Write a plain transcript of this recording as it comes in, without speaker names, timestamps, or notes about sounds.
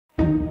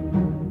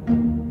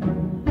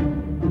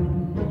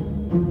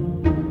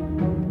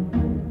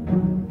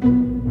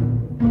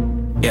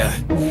Yeah,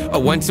 I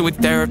went to a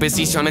therapist,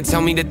 he's trying to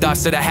tell me the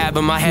thoughts that I have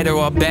in my head are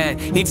all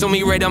bad. He told me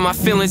to write down my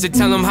feelings and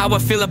tell him how I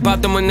feel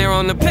about them when they're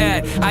on the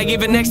pad. I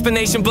give an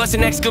explanation plus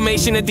an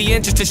exclamation at the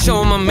end just to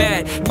show him I'm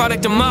mad.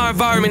 Product of my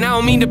environment, I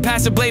don't mean to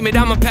pass or blame it,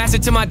 I'ma pass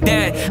it to my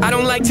dad. I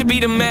don't like to be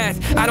the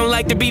math, I don't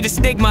like to be the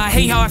stigma, I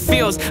hate how it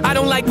feels. I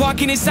don't like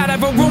walking inside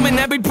of a room and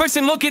every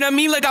person looking at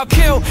me like I'll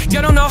kill.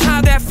 You don't know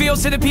how that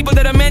feels to the people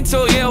that are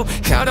mental ill.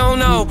 I don't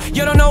know,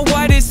 you don't know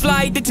what it's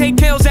like to take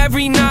pills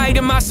every night.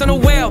 Am I son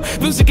of whale,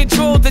 losing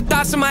control of the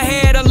thoughts in my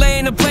head? I lay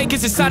in a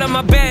blanket inside of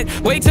my bed,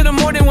 wait till the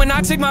morning when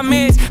I take my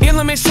meds. Here,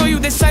 let me show you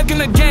this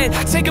cycle again.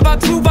 Take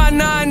about 2 by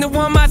 9 to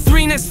 1 by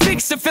 3, and that's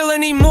 6 to fill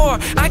anymore.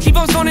 I keep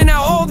on zoning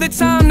out all the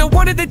time. No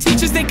wonder the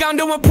teachers think I'm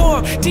doing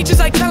poor. Teachers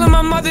like telling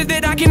my mother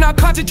that I cannot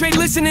concentrate,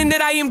 listening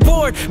that I am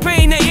bored,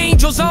 praying to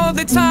angels all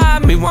the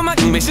time. Meanwhile my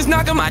missions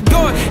knock on my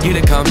door. You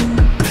to come,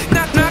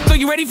 knock knock, are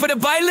you ready for the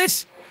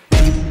violence?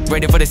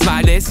 Ready for the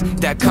silence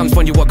that comes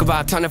when you walk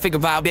about trying to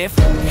figure out if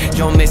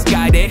you're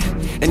misguided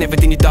and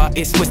everything you thought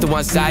is twisted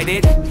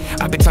one-sided.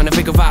 I've been trying to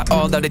figure out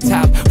all of the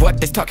time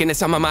what this talking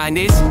inside my mind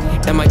is.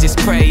 Am I just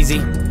crazy?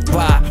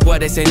 Why?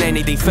 What isn't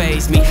anything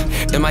faze me?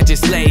 Am I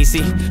just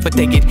lazy? But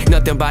thinking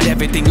nothing about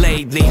everything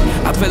lately.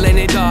 I'm feeling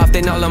it off,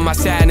 then all of my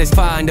sadness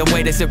find a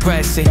way to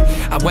suppress it.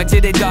 I went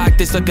to the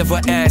doctors looking for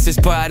answers,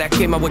 but I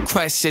came up with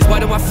questions. Why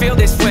do I feel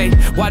this way?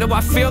 Why do I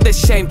feel this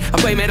shame?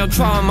 I blame it on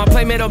trauma, I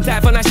blame it on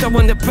that when I show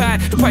on the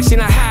pride. The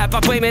I have,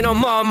 I blame it on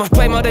mama,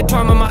 blame all the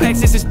drama my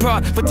exes is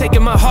brought, for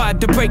taking my heart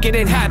to break it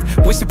in half.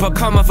 Wishing for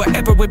karma for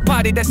every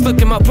body that's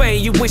looking my way,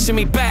 you wishing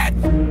me bad.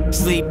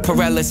 Sleep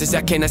paralysis,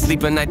 I cannot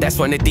sleep at night, that's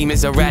when the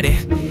demons are at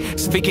it.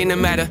 Speaking the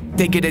matter,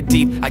 thinking it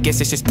deep, I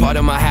guess it's just part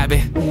of my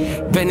habit.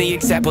 Been the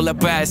example of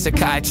bad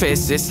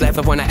psychiatrist, it's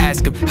left when I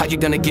ask him, how you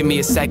gonna give me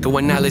a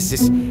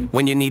psychoanalysis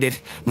when you need it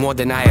more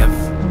than I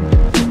am?